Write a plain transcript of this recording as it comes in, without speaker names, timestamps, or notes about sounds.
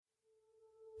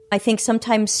I think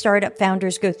sometimes startup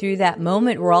founders go through that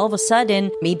moment where all of a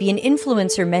sudden, maybe an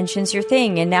influencer mentions your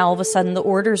thing, and now all of a sudden the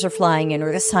orders are flying in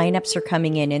or the signups are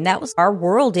coming in. And that was our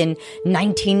world in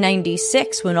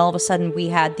 1996 when all of a sudden we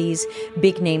had these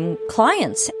big name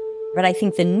clients. But I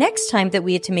think the next time that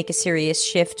we had to make a serious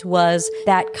shift was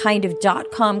that kind of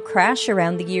dot-com crash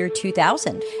around the year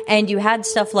 2000. And you had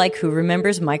stuff like, who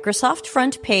remembers Microsoft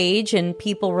Front Page? And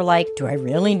people were like, do I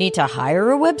really need to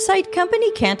hire a website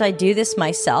company? Can't I do this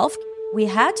myself? We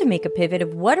had to make a pivot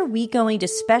of what are we going to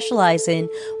specialize in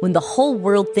when the whole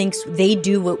world thinks they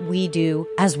do what we do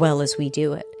as well as we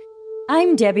do it.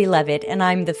 I'm Debbie Levitt, and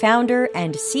I'm the founder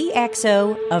and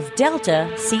CXO of Delta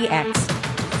CX.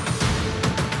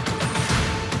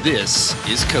 This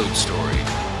is Code Story,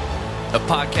 a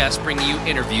podcast bringing you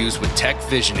interviews with tech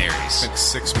visionaries. Like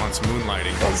 6 months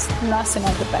moonlighting. There's nothing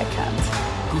I could backhand.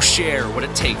 Who share what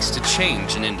it takes to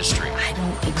change an industry. I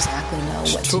don't exactly know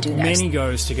what to do took next. many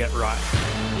goes to get right.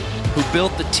 Who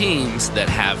built the teams that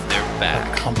have their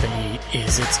back. The company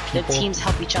is its people. The teams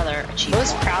help each other achieve. I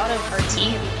was proud of our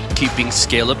team. Keeping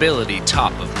scalability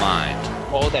top of mind.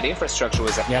 All that infrastructure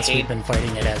was Yes, we've been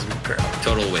fighting it as we grow.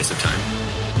 Total waste of time.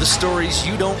 The stories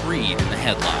you don't read in the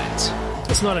headlines.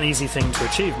 It's not an easy thing to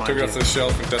achieve, mind Took it you. off the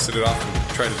shelf and dusted it off and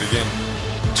tried it again.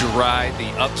 To ride the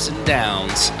ups and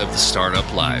downs of the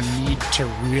startup life. You need to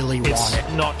really It's want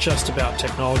it. not just about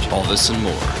technology. All this and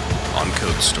more on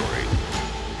Code Story.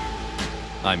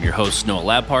 I'm your host, Noah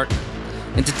Labhart,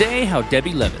 and today how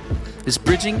Debbie Levitt is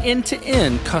bridging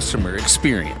end-to-end customer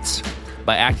experience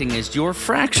by acting as your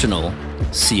fractional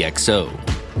CXO.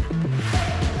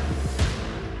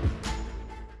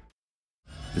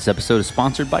 This episode is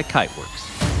sponsored by Kiteworks.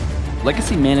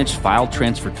 Legacy-managed file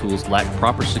transfer tools lack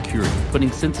proper security, putting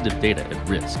sensitive data at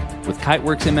risk. With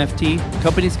Kiteworks MFT,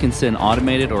 companies can send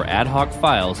automated or ad hoc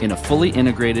files in a fully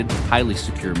integrated, highly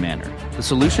secure manner. The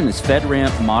solution is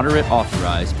FedRAMP Moderate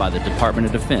authorized by the Department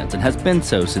of Defense and has been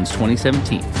so since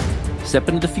 2017. Step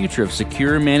into the future of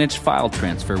secure managed file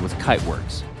transfer with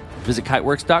Kiteworks. Visit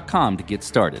kiteworks.com to get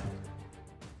started.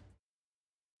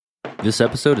 This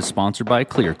episode is sponsored by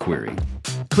ClearQuery.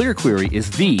 ClearQuery is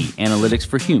the Analytics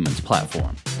for Humans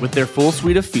platform. With their full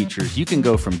suite of features, you can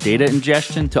go from data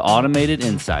ingestion to automated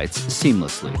insights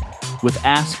seamlessly. With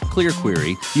Ask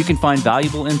ClearQuery, you can find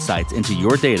valuable insights into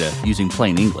your data using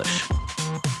plain English.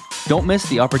 Don't miss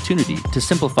the opportunity to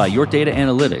simplify your data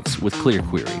analytics with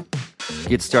ClearQuery.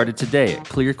 Get started today at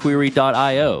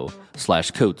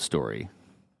clearquery.io/codestory.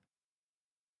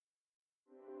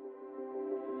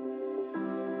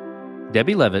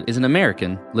 Debbie Levitt is an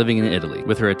American living in Italy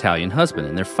with her Italian husband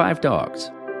and their 5 dogs.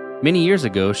 Many years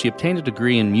ago, she obtained a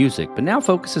degree in music, but now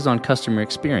focuses on customer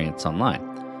experience online,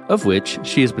 of which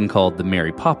she has been called the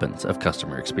Mary Poppins of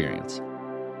customer experience.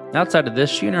 Outside of this,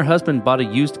 she and her husband bought a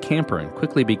used camper and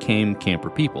quickly became camper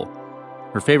people.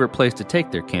 Her favorite place to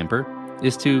take their camper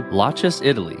is to Lachus,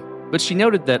 Italy, but she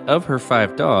noted that of her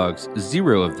 5 dogs,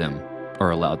 0 of them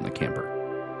are allowed in the camper.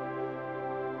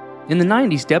 In the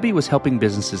 90s, Debbie was helping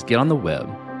businesses get on the web,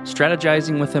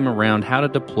 strategizing with them around how to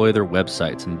deploy their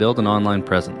websites and build an online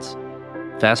presence.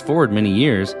 Fast forward many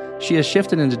years, she has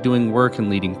shifted into doing work and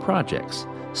leading projects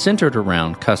centered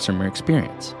around customer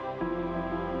experience.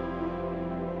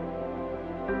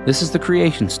 This is the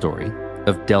creation story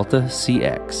of Delta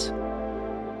CX.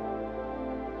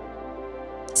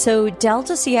 So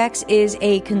Delta CX is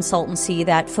a consultancy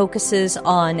that focuses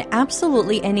on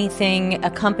absolutely anything a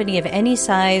company of any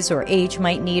size or age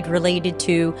might need related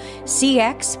to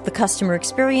CX, the customer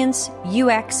experience,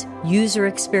 UX, user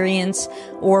experience,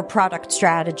 or product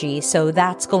strategy. So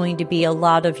that's going to be a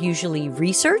lot of usually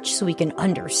research so we can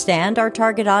understand our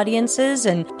target audiences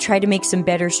and try to make some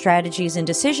better strategies and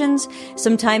decisions.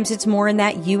 Sometimes it's more in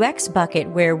that UX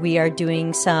bucket where we are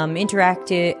doing some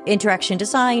interaction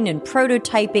design and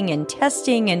prototyping and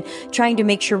testing and trying to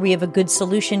make sure we have a good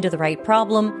solution to the right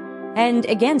problem. And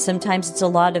again, sometimes it's a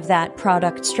lot of that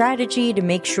product strategy to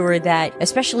make sure that,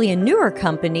 especially a newer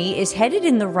company, is headed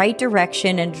in the right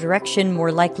direction and a direction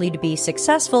more likely to be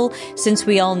successful, since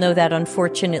we all know that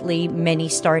unfortunately many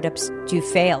startups do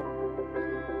fail.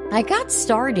 I got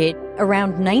started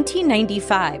around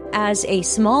 1995 as a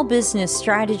small business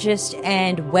strategist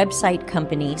and website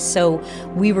company. So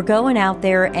we were going out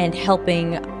there and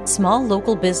helping small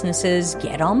local businesses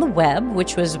get on the web,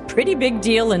 which was a pretty big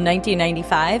deal in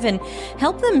 1995, and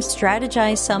help them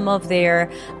strategize some of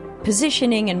their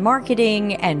positioning and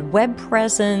marketing and web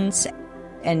presence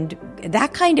and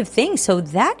that kind of thing. So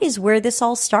that is where this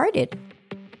all started.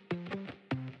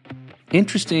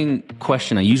 interesting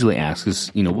question I usually ask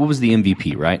is, what was the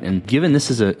MVP, right? And given this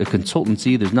is a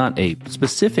consultancy, there's not a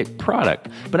specific product,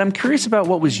 but I'm curious about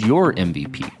what was your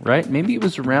MVP, right? Maybe it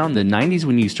was around the 90s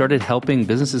when you started helping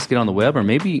businesses get on the web, or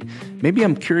maybe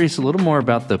I'm curious a little more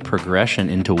about the progression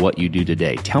into what you do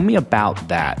today. Tell me about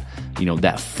that,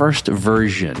 that first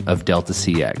version of Delta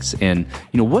CX, and,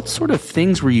 what sort of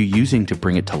things were you using to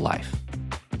bring it to life?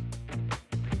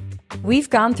 We've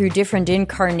gone through different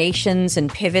incarnations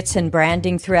and pivots in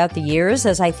branding throughout the years,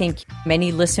 as I think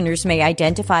many listeners may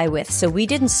identify with. So we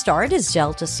didn't start as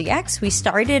Delta CX. We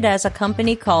started as a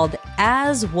company called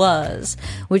As Was,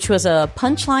 which was a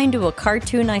punchline to a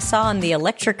cartoon I saw in the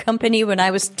Electric Company when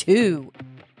I was 2.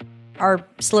 Our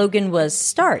slogan was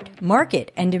start,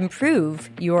 market, and improve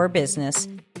your business.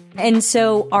 And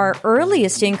so our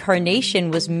earliest incarnation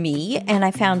was me, and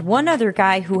I found one other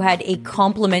guy who had a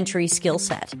complementary skill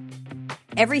set.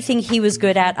 Everything he was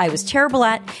good at, I was terrible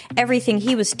at. Everything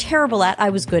he was terrible at, I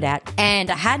was good at. And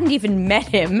I hadn't even met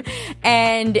him.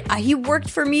 And he worked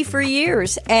for me for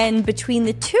years. And between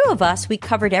the two of us, we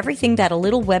covered everything that a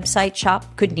little website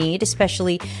shop could need,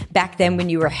 especially back then when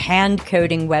you were hand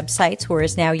coding websites,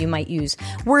 whereas now you might use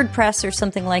WordPress or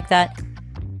something like that.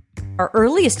 Our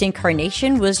earliest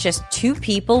incarnation was just 2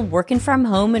 people working from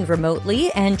home and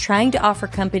remotely and trying to offer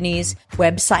companies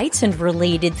websites and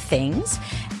related things.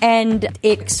 And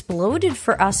it exploded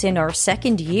for us in our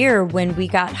second year when we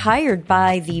got hired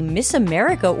by the Miss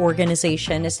America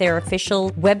organization as their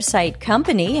official website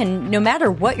company. And no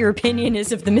matter what your opinion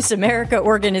is of the Miss America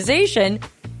organization,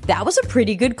 that was a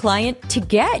pretty good client to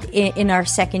get in our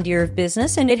second year of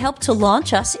business, and it helped to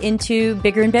launch us into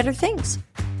bigger and better things.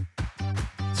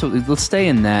 So let's stay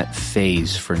in that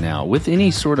phase for now. With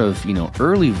any sort of,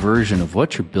 early version of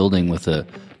what you're building with a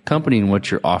company and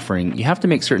what you're offering, you have to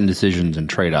make certain decisions and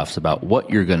trade-offs about what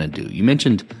you're going to do. You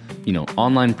mentioned,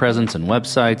 online presence and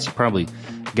websites. You probably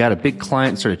got a big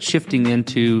client, started shifting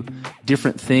into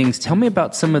different things. Tell me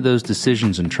about some of those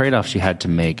decisions and trade-offs you had to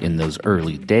make in those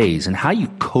early days and how you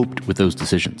coped with those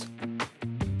decisions.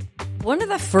 One of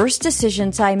the first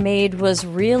decisions I made was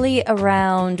really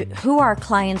around who our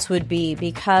clients would be,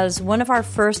 because one of our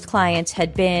first clients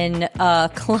had been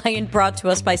a client brought to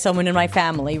us by someone in my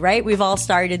family, right? We've all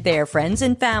started there, friends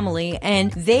and family,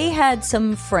 and they had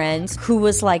some friends who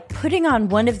was like putting on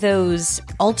one of those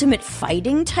ultimate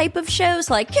fighting type of shows,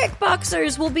 like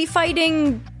kickboxers will be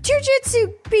fighting jiu-jitsu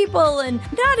people, and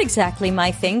not exactly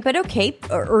my thing, but okay,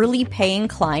 early paying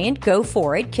client, go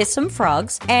for it, kiss some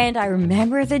frogs. And I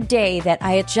remember the day that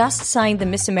I had just signed the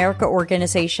Miss America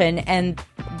organization, and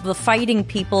the fighting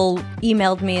people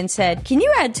emailed me and said, can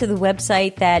you add to the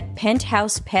website that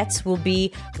Penthouse Pets will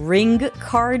be ring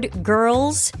card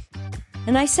girls?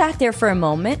 And I sat there for a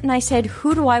moment and I said,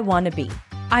 who do I want to be?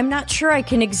 I'm not sure I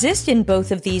can exist in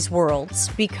both of these worlds,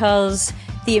 because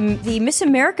the Miss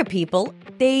America people,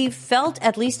 they felt,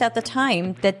 at least at the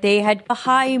time, that they had a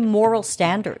high moral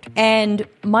standard. And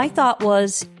my thought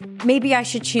was, maybe I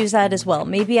should choose that as well.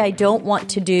 Maybe I don't want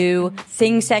to do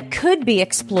things that could be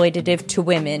exploitative to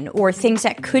women or things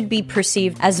that could be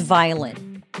perceived as violent.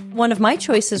 One of my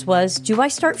choices was, do I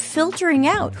start filtering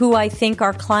out who I think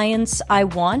are clients I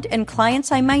want and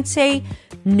clients I might say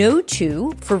no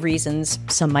to for reasons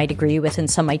some might agree with and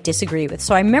some might disagree with.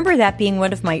 So I remember that being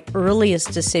one of my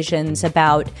earliest decisions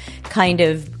about kind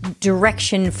of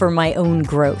direction for my own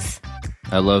growth.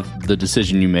 I love the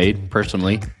decision you made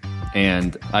personally,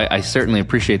 and I certainly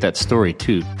appreciate that story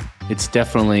too. It's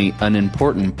definitely an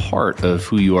important part of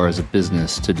who you are as a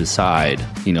business to decide,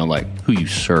 like who you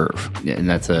serve. And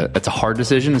that's a hard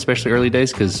decision, especially early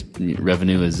days, because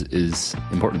revenue is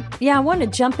important. Yeah, I want to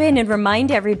jump in and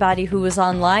remind everybody who was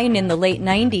online in the late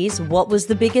 90s, what was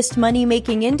the biggest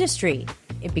money-making industry?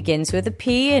 It begins with a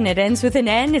P and it ends with an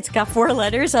N. It's got 4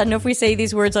 letters. I don't know if we say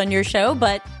these words on your show,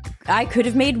 but I could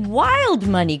have made wild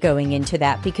money going into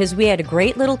that because we had a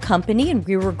great little company and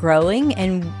we were growing,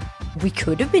 and we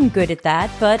could have been good at that,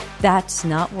 but that's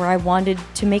not where I wanted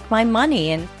to make my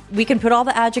money. And we can put all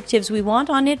the adjectives we want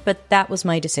on it, but that was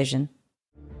my decision.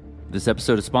 This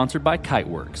episode is sponsored by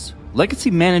Kiteworks. Legacy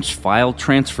managed file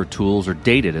transfer tools are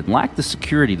dated and lack the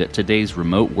security that today's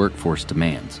remote workforce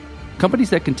demands.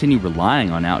 Companies that continue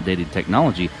relying on outdated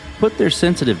technology put their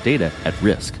sensitive data at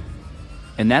risk.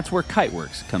 And that's where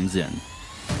Kiteworks comes in.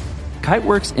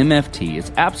 Kiteworks MFT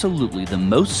is absolutely the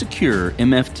most secure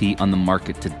MFT on the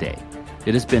market today.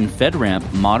 It has been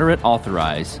FedRAMP moderate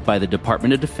authorized by the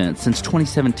Department of Defense since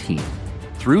 2017.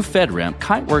 Through FedRAMP,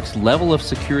 Kiteworks' level of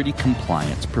security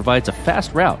compliance provides a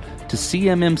fast route to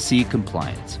CMMC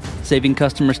compliance, saving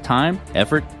customers time,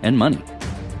 effort, and money.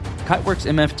 Kiteworks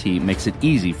MFT makes it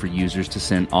easy for users to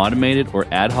send automated or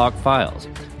ad hoc files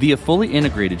via fully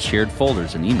integrated shared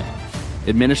folders and email.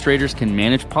 Administrators can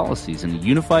manage policies in a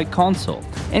unified console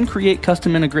and create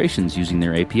custom integrations using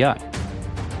their API.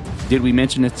 Did we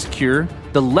mention it's secure?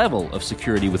 The level of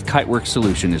security with Kiteworks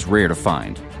solution is rare to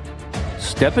find.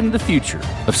 Step into the future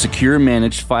of secure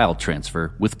managed file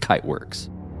transfer with Kiteworks.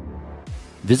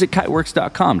 Visit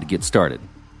kiteworks.com to get started.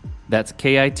 That's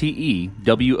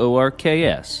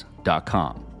KITEWORKS.com.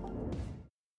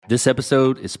 This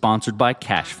episode is sponsored by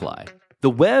CashFly. The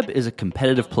web is a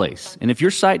competitive place, and if your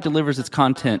site delivers its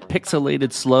content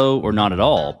pixelated, slow, or not at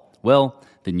all, well,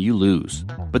 then you lose.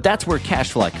 But that's where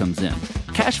CashFly comes in.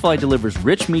 CashFly delivers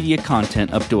rich media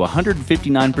content up to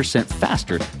 159%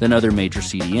 faster than other major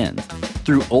CDNs.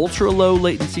 Through ultra-low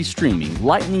latency streaming,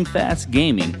 lightning-fast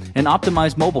gaming, and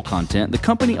optimized mobile content, the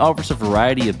company offers a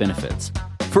variety of benefits.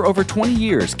 For over 20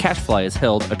 years, CashFly has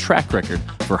held a track record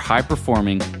for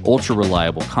high-performing,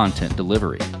 ultra-reliable content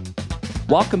delivery.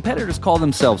 While competitors call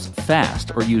themselves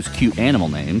fast or use cute animal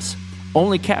names,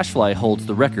 only CashFly holds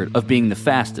the record of being the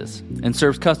fastest and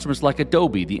serves customers like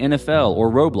Adobe, the NFL, or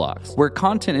Roblox, where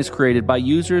content is created by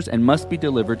users and must be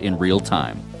delivered in real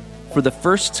time. For the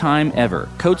first time ever,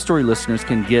 Code Story listeners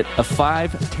can get a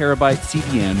 5 terabyte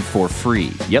CDN for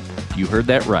free. Yep, you heard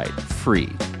that right, free.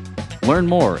 Learn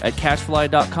more at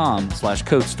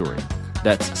cashfly.com/codestory.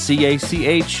 That's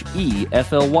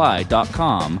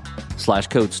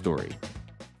CACHEFLY.com/codestory.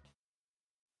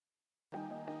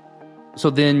 So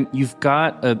then you've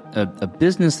got a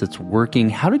business that's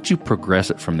working. How did you progress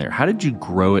it from there? How did you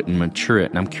grow it and mature it?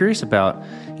 And I'm curious about,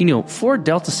 for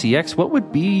Delta CX, what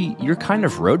would be your kind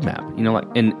of roadmap?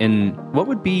 And what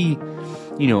would be,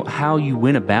 how you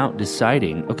went about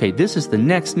deciding, okay, this is the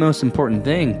next most important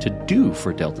thing to do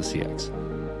for Delta CX?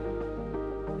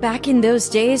 Back in those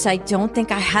days, I don't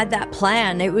think I had that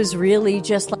plan. It was really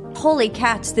just like, holy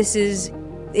cats, it's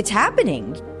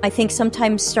happening. I think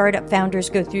sometimes startup founders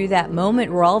go through that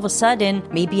moment where all of a sudden,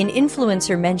 maybe an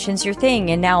influencer mentions your thing,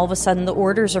 and now all of a sudden the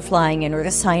orders are flying in or the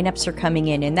signups are coming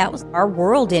in. And that was our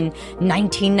world in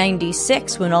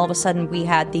 1996 when all of a sudden we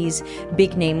had these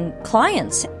big name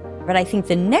clients. But I think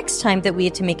the next time that we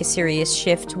had to make a serious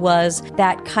shift was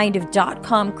that kind of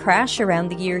 .com crash around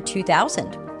the year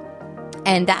 2000.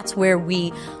 And that's where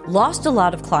we lost a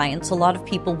lot of clients. A lot of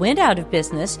people went out of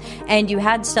business. And you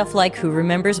had stuff like, who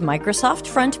remembers Microsoft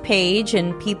Front Page?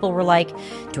 And people were like,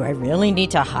 do I really need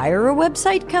to hire a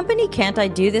website company? Can't I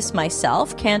do this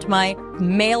myself? Can't my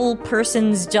male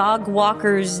person's dog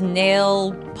walker's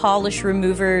nail polish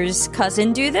remover's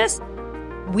cousin do this?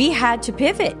 We had to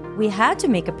pivot. We had to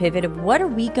make a pivot of what are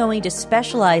we going to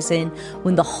specialize in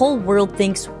when the whole world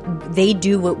thinks they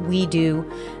do what we do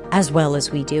as well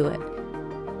as we do it.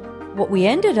 What we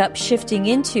ended up shifting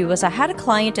into was I had a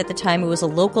client at the time who was a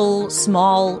local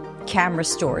small camera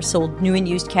store, sold new and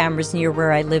used cameras near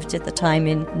where I lived at the time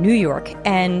in New York.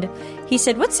 And he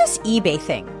said, what's this eBay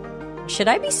thing? Should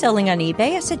I be selling on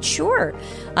eBay? I said, sure.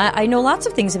 I know lots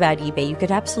of things about eBay. You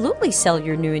could absolutely sell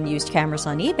your new and used cameras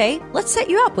on eBay. Let's set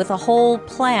you up with a whole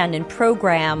plan and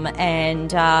program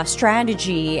and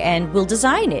strategy, and we'll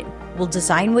design it. We'll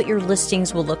design what your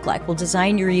listings will look like. We'll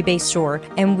design your eBay store.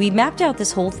 And we mapped out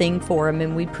this whole thing for him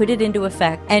and we put it into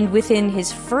effect. And within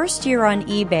his first year on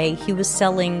eBay, he was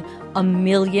selling $1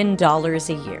 million a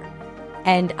year.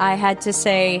 And I had to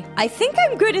say, I think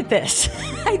I'm good at this.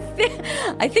 I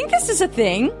think this is a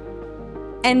thing.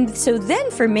 And so then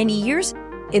for many years,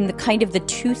 in the kind of the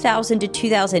 2000 to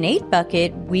 2008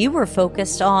 bucket, we were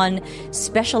focused on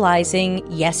specializing,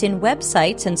 yes, in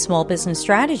websites and small business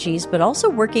strategies, but also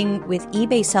working with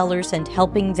eBay sellers and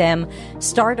helping them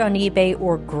start on eBay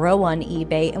or grow on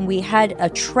eBay. And we had a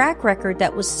track record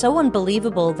that was so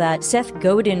unbelievable that Seth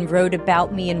Godin wrote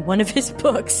about me in one of his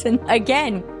books. And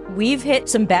again, we've hit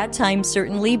some bad times,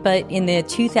 certainly, but in the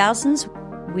 2000s,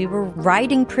 we were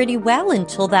riding pretty well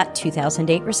until that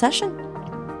 2008 recession.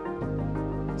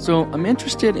 So I'm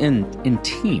interested in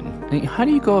team. How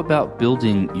do you go about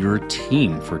building your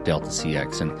team for Delta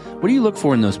CX? And what do you look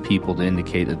for in those people to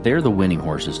indicate that they're the winning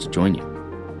horses to join you?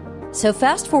 So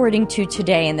fast forwarding to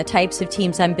today and the types of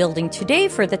teams I'm building today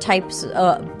for the types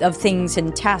of things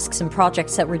and tasks and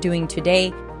projects that we're doing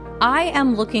today, I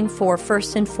am looking for,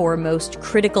 first and foremost,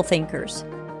 critical thinkers.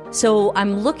 So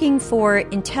I'm looking for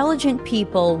intelligent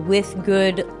people with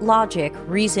good logic,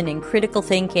 reasoning, critical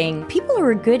thinking, people who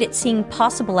are good at seeing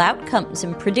possible outcomes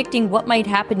and predicting what might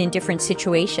happen in different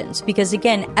situations. Because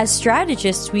again, as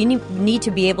strategists, we need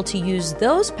to be able to use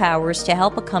those powers to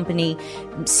help a company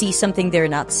see something they're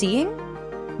not seeing,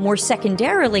 More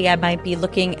secondarily, I might be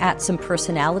looking at some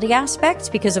personality aspects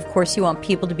because, of course, you want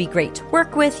people to be great to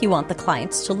work with. You want the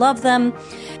clients to love them.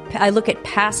 I look at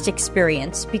past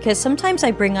experience because sometimes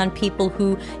I bring on people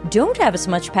who don't have as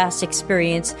much past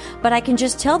experience, but I can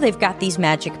just tell they've got these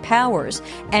magic powers,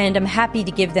 and I'm happy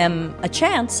to give them a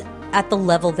chance at the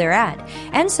level they're at.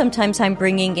 And sometimes I'm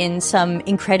bringing in some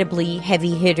incredibly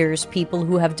heavy hitters, people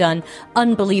who have done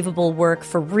unbelievable work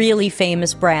for really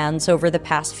famous brands over the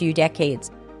past few decades.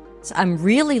 So I'm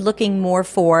really looking more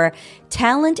for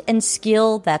talent and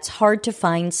skill that's hard to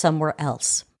find somewhere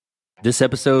else. This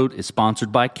episode is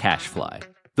sponsored by CashFly.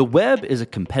 The web is a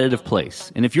competitive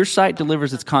place, and if your site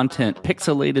delivers its content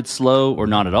pixelated, slow, or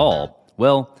not at all,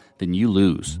 well, then you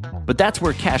lose. But that's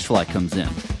where CashFly comes in.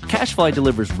 CashFly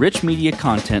delivers rich media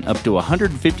content up to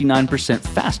 159%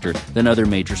 faster than other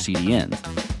major CDNs.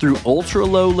 Through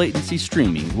ultra-low latency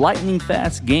streaming,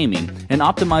 lightning-fast gaming, and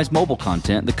optimized mobile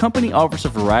content, the company offers a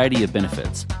variety of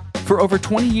benefits. For over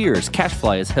 20 years,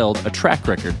 CashFly has held a track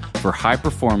record for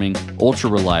high-performing,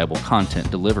 ultra-reliable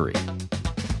content delivery.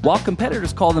 While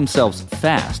competitors call themselves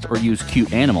fast or use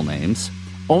cute animal names,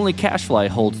 only CashFly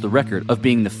holds the record of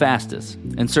being the fastest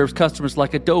and serves customers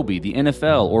like Adobe, the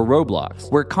NFL, or Roblox,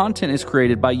 where content is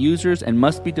created by users and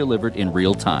must be delivered in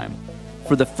real time.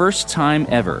 For the first time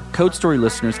ever, Code Story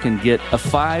listeners can get a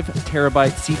 5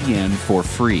 terabyte CDN for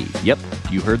free. Yep,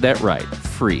 you heard that right,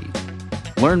 free.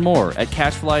 Learn more at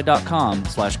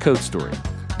cashfly.com/codestory.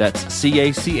 That's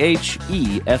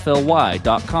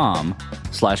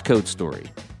CACHEFLY.com/codestory.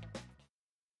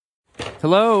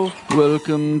 Hello,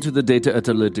 welcome to the Data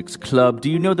Analytics Club. Do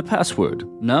you know the password?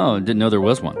 No, didn't know there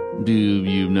was one. Do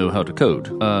you know how to code?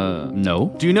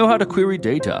 No. Do you know how to query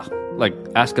data? Like,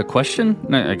 ask a question?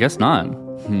 I guess not.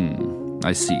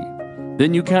 I see.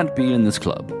 Then you can't be in this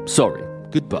club. Sorry.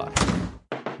 Goodbye.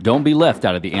 Don't be left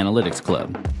out of the Analytics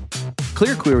Club.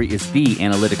 ClearQuery is the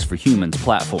Analytics for Humans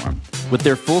platform. With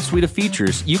their full suite of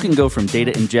features, you can go from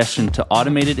data ingestion to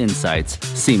automated insights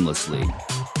seamlessly.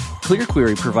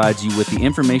 ClearQuery provides you with the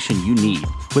information you need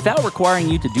without requiring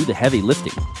you to do the heavy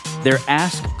lifting. Their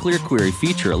Ask ClearQuery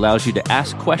feature allows you to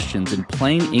ask questions in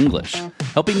plain English,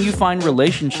 helping you find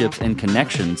relationships and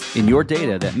connections in your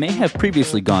data that may have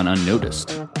previously gone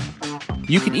unnoticed.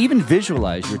 You can even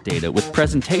visualize your data with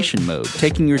presentation mode,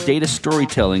 taking your data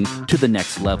storytelling to the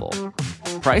next level.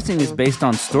 Pricing is based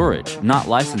on storage, not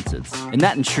licenses, and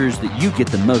that ensures that you get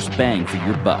the most bang for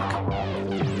your buck.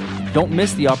 Don't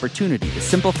miss the opportunity to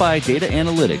simplify data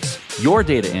analytics, your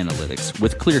data analytics,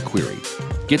 with ClearQuery.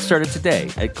 Get started today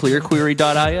at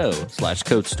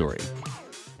clearquery.io/codestory.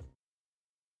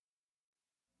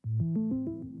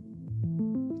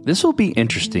 This will be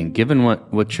interesting given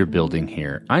what you're building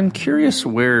here. I'm curious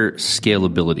where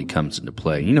scalability comes into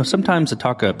play. You know, sometimes I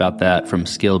talk about that from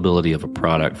scalability of a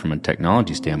product from a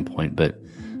technology standpoint, but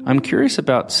I'm curious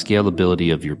about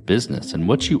scalability of your business and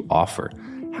what you offer.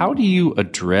 How do you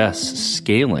address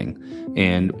scaling?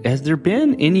 And has there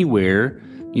been anywhere,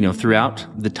 you know, throughout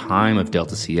the time of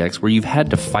Delta CX where you've had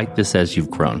to fight this as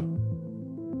you've grown?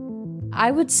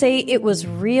 I would say it was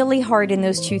really hard in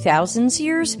those 2000s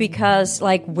years because,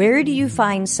 like, where do you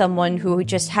find someone who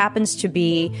just happens to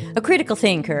be a critical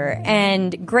thinker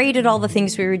and great at all the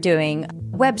things we were doing,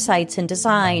 websites and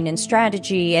design and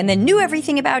strategy, and then knew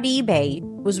everything about eBay?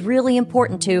 It was really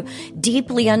important to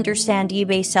deeply understand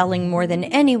eBay selling more than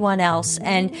anyone else,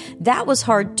 and that was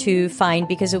hard to find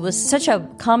because it was such a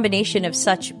combination of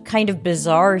such kind of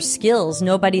bizarre skills.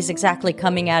 Nobody's exactly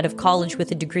coming out of college with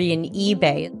a degree in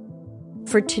eBay.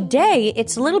 For today,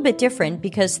 it's a little bit different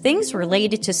because things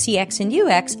related to CX and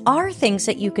UX are things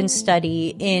that you can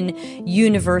study in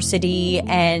university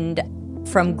and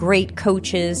from great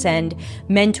coaches and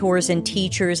mentors and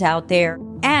teachers out there.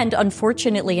 And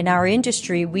unfortunately, in our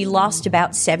industry, we lost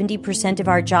about 70% of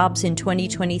our jobs in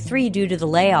 2023 due to the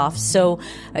layoffs. So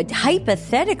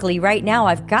hypothetically, right now,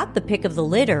 I've got the pick of the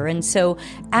litter. And so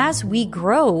as we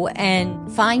grow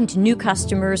and find new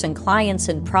customers and clients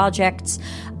and projects,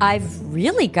 I've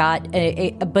really got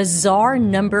a bizarre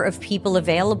number of people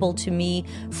available to me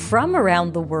from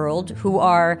around the world who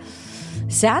are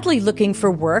sadly looking for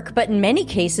work, but in many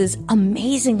cases,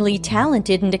 amazingly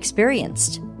talented and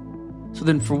experienced. So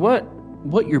then for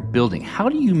what you're building, how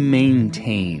do you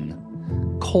maintain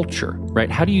culture,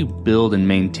 right? How do you build and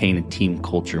maintain a team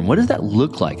culture? And what does that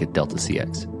look like at Delta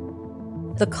CX?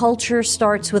 The culture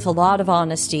starts with a lot of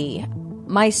honesty.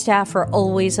 My staff are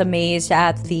always amazed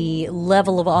at the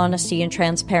level of honesty and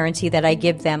transparency that I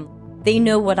give them. They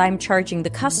know what I'm charging the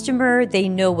customer. They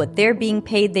know what they're being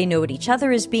paid. They know what each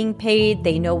other is being paid.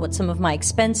 They know what some of my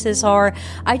expenses are.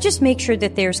 I just make sure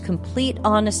that there's complete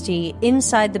honesty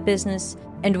inside the business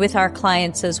and with our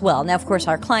clients as well. Now, of course,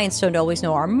 our clients don't always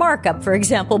know our markup, for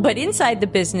example, but inside the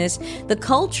business, the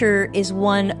culture is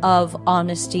one of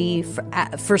honesty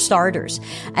for starters.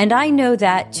 And I know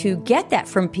that to get that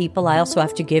from people, I also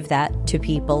have to give that to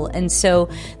people. And so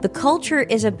the culture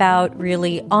is about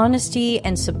really honesty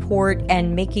and support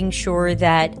and making sure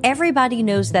that everybody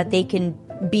knows that they can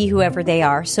be whoever they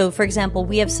are. So, for example,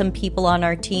 we have some people on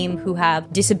our team who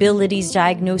have disabilities,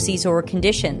 diagnoses, or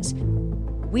conditions.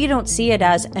 We don't see it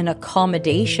as an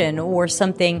accommodation or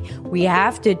something we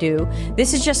have to do.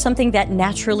 This is just something that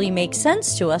naturally makes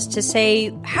sense to us to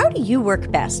say, how do you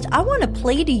work best? I want to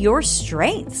play to your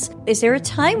strengths. Is there a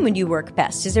time when you work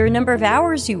best? Is there a number of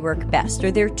hours you work best?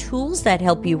 Are there tools that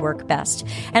help you work best?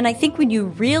 And I think when you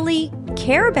really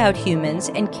care about humans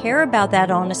and care about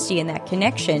that honesty and that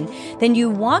connection, then you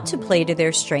want to play to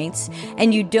their strengths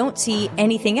and you don't see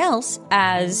anything else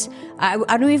as, I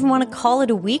don't even want to call it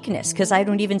a weakness, because I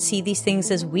don't even see these things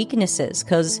as weaknesses,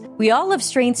 because we all have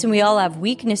strengths and we all have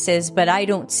weaknesses, but I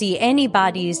don't see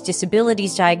anybody's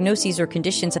disabilities, diagnoses, or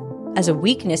conditions as a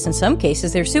weakness. In some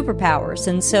cases, they're superpowers.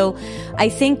 And so I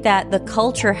think that the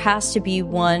culture has to be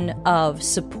one of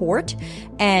support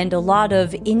and a lot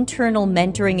of internal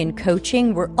mentoring and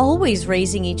coaching. We're always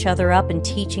raising each other up and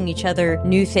teaching each other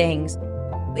new things.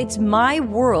 It's my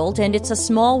world and it's a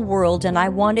small world, and I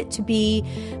want it to be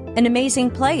an amazing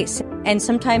place. And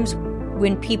sometimes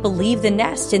when people leave the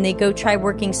nest and they go try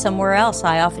working somewhere else,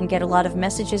 I often get a lot of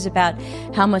messages about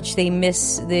how much they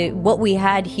miss what we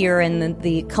had here and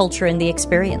the culture and the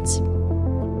experience.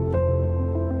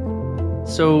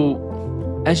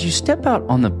 So, as you step out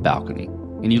on the balcony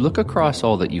and you look across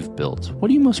all that you've built,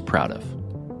 what are you most proud of?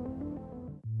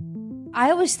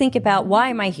 I always think about, why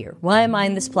am I here? Why am I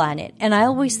on this planet? And I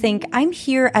always think I'm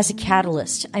here as a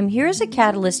catalyst. I'm here as a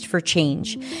catalyst for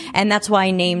change. And that's why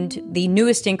I named the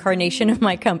newest incarnation of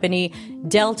my company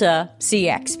Delta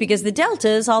CX, because the Delta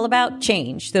is all about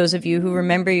change. Those of you who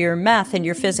remember your math and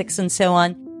your physics and so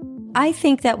on. I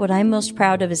think that what I'm most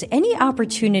proud of is any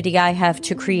opportunity I have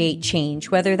to create change,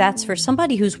 whether that's for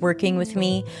somebody who's working with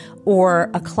me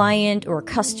or a client or a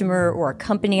customer or a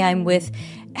company I'm with.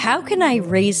 How can I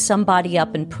raise somebody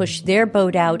up and push their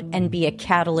boat out and be a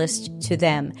catalyst to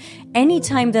them?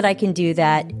 Anytime that I can do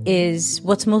that is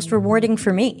what's most rewarding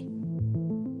for me.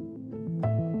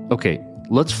 Okay,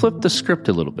 let's flip the script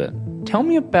a little bit. Tell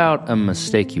me about a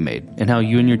mistake you made and how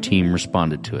you and your team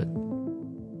responded to it.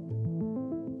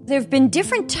 There have been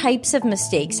different types of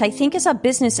mistakes. I think as a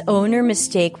business owner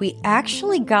mistake, we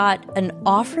actually got an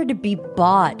offer to be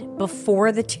bought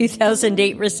before the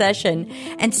 2008 recession.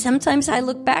 And sometimes I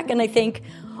look back and I think,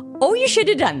 oh, you should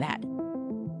have done that.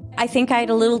 I think I had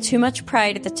a little too much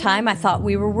pride at the time. I thought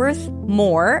we were worth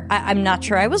more. I'm not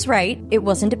sure I was right. It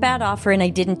wasn't a bad offer and I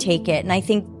didn't take it. And I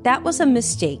think that was a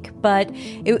mistake, but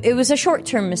it was a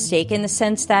short-term mistake in the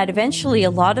sense that eventually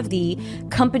a lot of the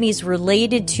companies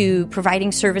related to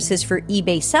providing services for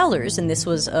eBay sellers, and this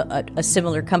was a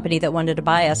similar company that wanted to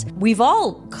buy us, we've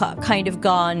all kind of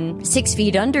gone 6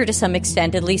 feet under to some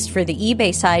extent, at least for the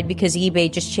eBay side, because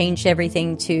eBay just changed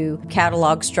everything to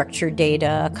catalog structured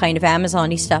data, kind of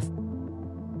Amazon-y stuff.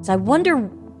 So I wonder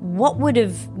what would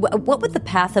the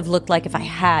path have looked like if I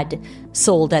had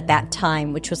sold at that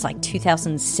time, which was like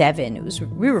 2007.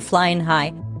 We were flying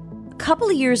high. A couple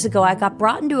of years ago, I got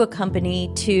brought into a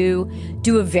company to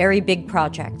do a very big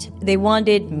project. They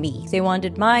wanted me. They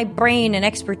wanted my brain and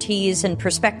expertise and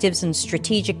perspectives and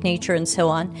strategic nature and so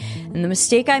on. And the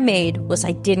mistake I made was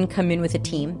I didn't come in with a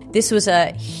team. This was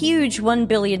a huge $1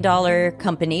 billion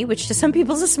company, which to some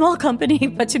people is a small company,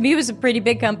 but to me it was a pretty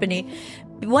big company.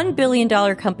 $1 billion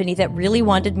company that really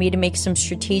wanted me to make some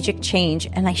strategic change,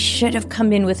 and I should have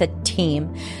come in with a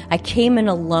team. I came in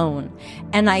alone,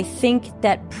 and I think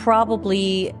that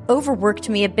probably overworked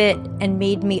me a bit and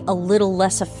made me a little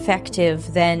less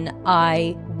effective than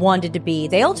I wanted to be.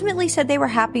 They ultimately said they were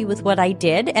happy with what I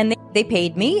did, and they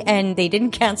paid me, and they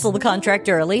didn't cancel the contract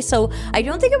early, so I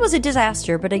don't think it was a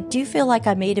disaster, but I do feel like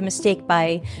I made a mistake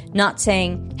by not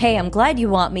saying, hey, I'm glad you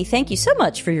want me. Thank you so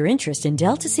much for your interest in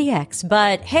Delta CX,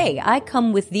 but hey, I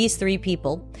come with these 3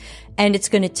 people, and it's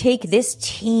going to take this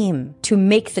team to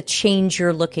make the change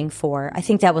you're looking for. I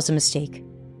think that was a mistake.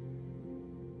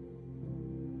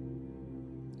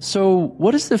 So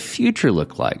what does the future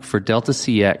look like for Delta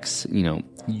CX,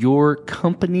 your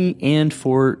company and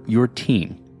for your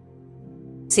team?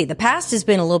 See, the past has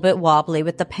been a little bit wobbly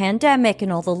with the pandemic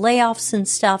and all the layoffs and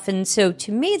stuff. And so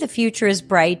to me, the future is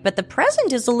bright, but the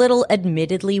present is a little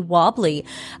admittedly wobbly.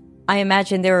 I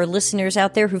imagine there are listeners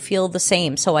out there who feel the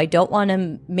same. So I don't want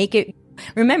to make it.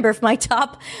 Remember, if my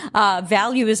top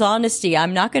value is honesty,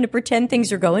 I'm not going to pretend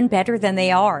things are going better than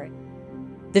they are.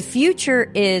 The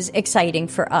future is exciting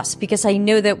for us because I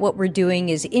know that what we're doing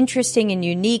is interesting and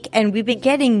unique, and we've been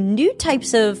getting new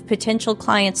types of potential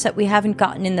clients that we haven't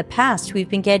gotten in the past. We've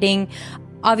been getting,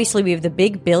 obviously, we have the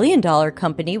big billion-dollar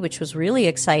company, which was really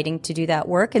exciting to do that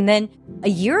work. And then a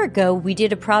year ago, we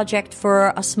did a project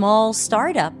for a small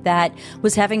startup that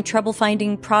was having trouble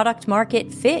finding product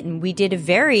market fit. And we did a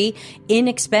very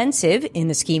inexpensive, in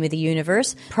the scheme of the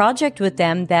universe, project with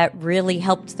them that really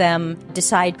helped them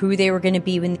decide who they were going to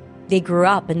be when they grew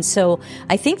up. And so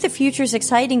I think the future is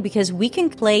exciting because we can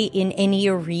play in any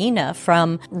arena,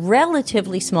 from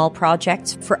relatively small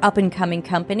projects for up and coming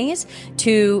companies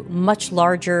to much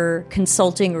larger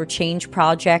consulting or change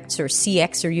projects or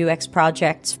CX or UX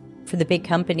projects for the big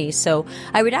companies. So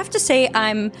I would have to say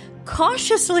I'm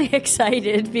cautiously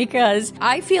excited because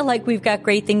I feel like we've got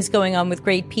great things going on with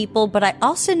great people, but I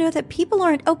also know that people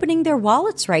aren't opening their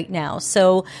wallets right now.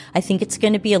 So I think it's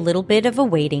going to be a little bit of a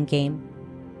waiting game.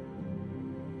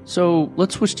 So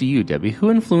let's switch to you, Debbie. Who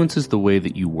influences the way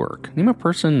that you work? Name a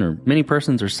person or many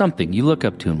persons or something you look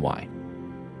up to and why.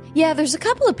 Yeah, there's a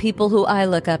couple of people who I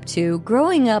look up to.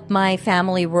 Growing up, my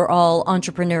family were all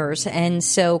entrepreneurs, and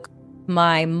so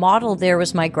my model there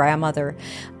was my grandmother.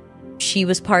 She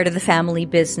was part of the family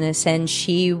business, and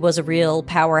she was a real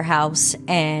powerhouse,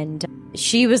 and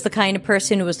she was the kind of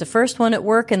person who was the first one at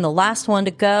work and the last one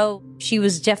to go. She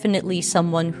was definitely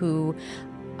someone who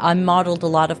I modeled a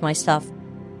lot of my stuff.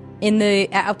 In the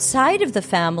outside of the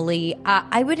family,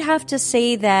 I would have to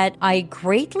say that I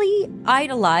greatly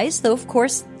idolize, though of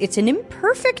course it's an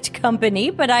imperfect company,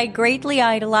 but I greatly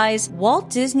idolize Walt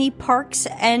Disney Parks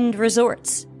and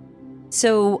Resorts.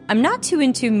 So I'm not too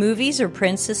into movies or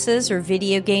princesses or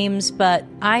video games, but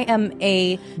I am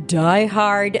a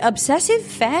diehard, obsessive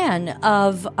fan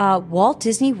of Walt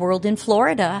Disney World in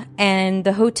Florida and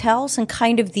the hotels and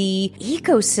kind of the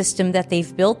ecosystem that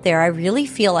they've built there. I really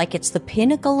feel like it's the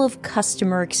pinnacle of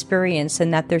customer experience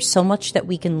and that there's so much that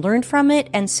we can learn from it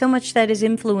and so much that has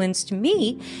influenced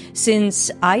me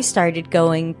since I started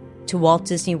going to Walt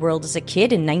Disney World as a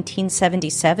kid in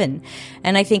 1977.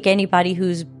 And I think anybody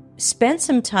who's spent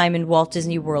some time in Walt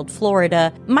Disney World,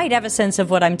 Florida, might have a sense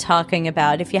of what I'm talking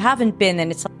about. If you haven't been,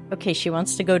 then it's like, okay, she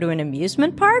wants to go to an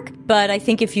amusement park. But I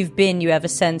think if you've been, you have a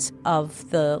sense of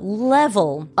the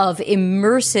level of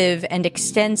immersive and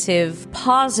extensive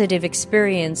positive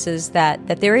experiences that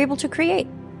they're able to create.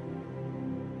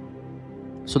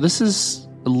 So this is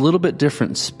a little bit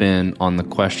different spin on the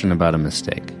question about a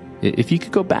mistake. If you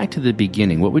could go back to the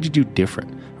beginning, what would you do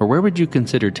different? Or where would you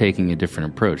consider taking a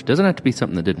different approach? It doesn't have to be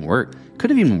something that didn't work. Could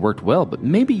have even worked well, but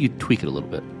maybe you'd tweak it a little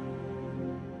bit.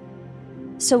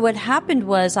 So what happened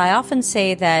was I often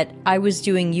say that I was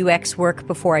doing UX work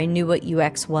before I knew what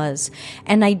UX was.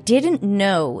 And I didn't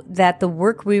know that the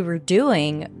work we were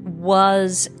doing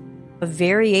was a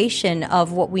variation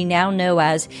of what we now know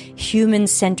as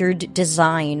human-centered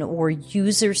design or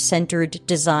user-centered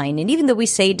design. And even though we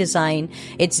say design,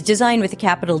 it's design with a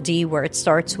capital D, where it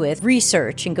starts with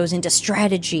research and goes into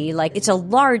strategy. Like, it's a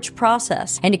large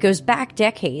process and it goes back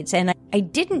decades. And I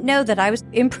didn't know that I was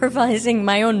improvising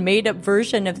my own made-up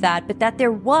version of that, but that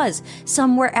there was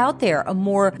somewhere out there a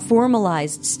more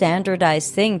formalized,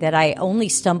 standardized thing that I only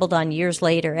stumbled on years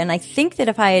later. And I think that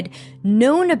if I had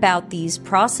known about these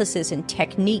processes and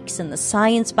techniques and the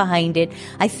science behind it,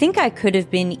 I think I could have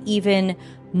been even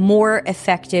more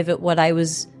effective at what I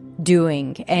was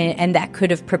doing, and that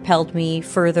could have propelled me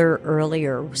further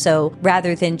earlier. So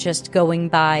rather than just going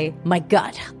by my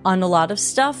gut on a lot of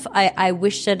stuff, I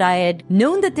wish that I had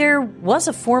known that there was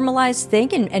a formalized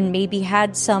thing and maybe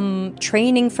had some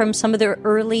training from some of the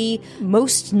early,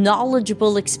 most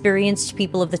knowledgeable, experienced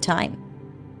people of the time.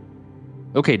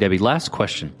 Okay, Debbie, last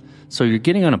question. So you're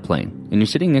getting on a plane and you're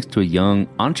sitting next to a young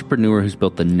entrepreneur who's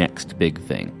built the next big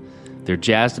thing. They're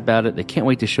jazzed about it. They can't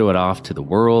wait to show it off to the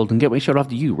world and can't wait to show it off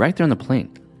to you right there on the plane.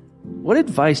 What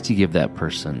advice do you give that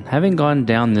person, having gone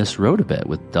down this road a bit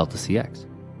with Delta CX?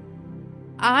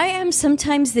 I am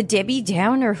sometimes the Debbie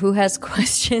Downer who has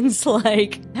questions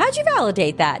like, how'd you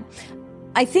validate that?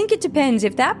 I think it depends.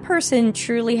 If that person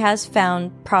truly has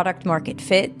found product market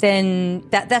fit, then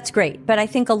that's great. But I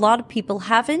think a lot of people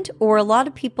haven't, or a lot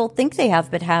of people think they have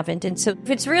but haven't. And so if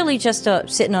it's really just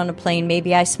sitting on a plane,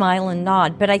 maybe I smile and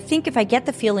nod. But I think if I get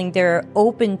the feeling they're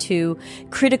open to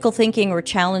critical thinking or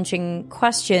challenging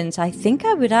questions, I think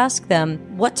I would ask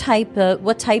them, what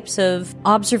types of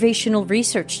observational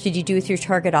research did you do with your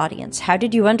target audience? How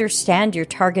did you understand your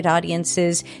target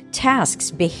audience's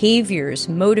tasks, behaviors,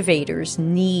 motivators,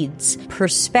 needs,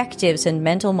 perspectives, and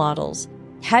mental models?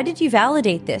 How did you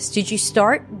validate this? Did you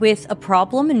start with a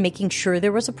problem and making sure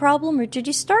there was a problem, or did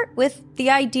you start with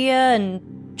the idea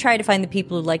and try to find the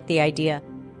people who like the idea.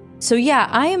 So yeah,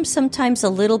 I am sometimes a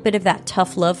little bit of that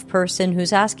tough love person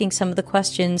who's asking some of the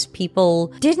questions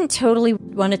people didn't totally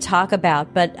want to talk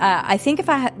about. But I think if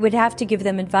I would have to give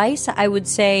them advice, I would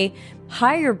say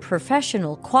hire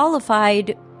professional,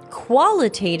 qualified,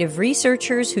 qualitative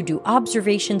researchers who do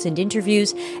observations and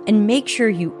interviews, and make sure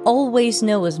you always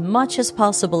know as much as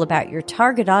possible about your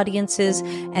target audiences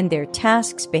and their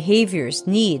tasks, behaviors,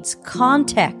 needs,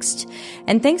 context,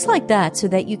 and things like that, so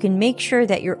that you can make sure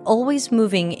that you're always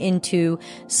moving into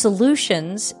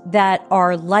solutions that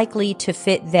are likely to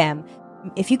fit them.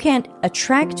 If you can't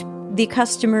attract the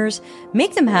customers,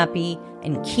 make them happy,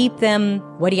 and keep them,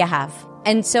 what do you have?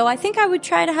 And so I think I would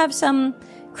try to have some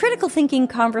critical thinking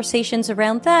conversations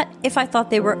around that if I thought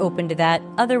they were open to that.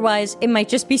 Otherwise, it might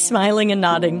just be smiling and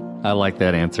nodding. I like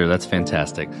that answer. That's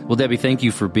fantastic. Well, Debbie, thank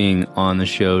you for being on the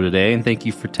show today, and thank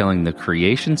you for telling the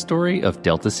creation story of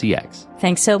Delta CX.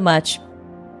 Thanks so much.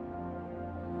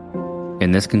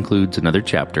 And this concludes another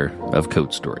chapter of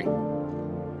Code Story.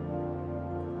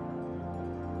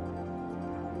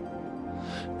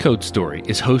 Code Story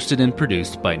is hosted and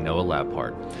produced by Noah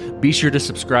Labhart. Be sure to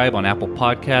subscribe on Apple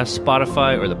Podcasts,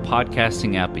 Spotify, or the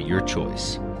podcasting app of your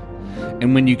choice.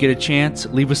 And when you get a chance,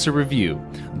 leave us a review.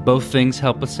 Both things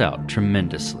help us out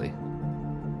tremendously.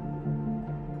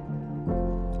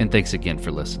 And thanks again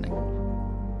for listening.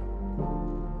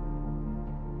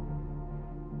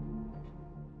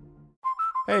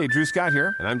 Hey, Drew Scott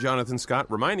here, and I'm Jonathan Scott,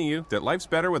 reminding you that life's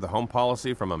better with a home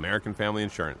policy from American Family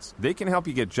Insurance. They can help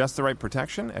you get just the right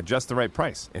protection at just the right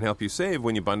price and help you save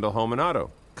when you bundle home and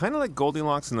auto. Kind of like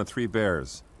Goldilocks and the Three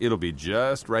Bears. It'll be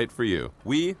just right for you.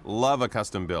 We love a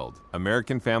custom build.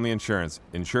 American Family Insurance.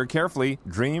 Insure carefully,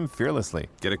 dream fearlessly.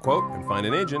 Get a quote and find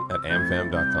an agent at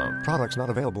amfam.com. Products not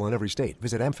available in every state.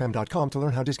 Visit amfam.com to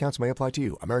learn how discounts may apply to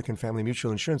you. American Family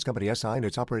Mutual Insurance Company, SI, and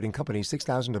its operating company,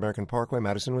 6000 American Parkway,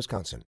 Madison, Wisconsin.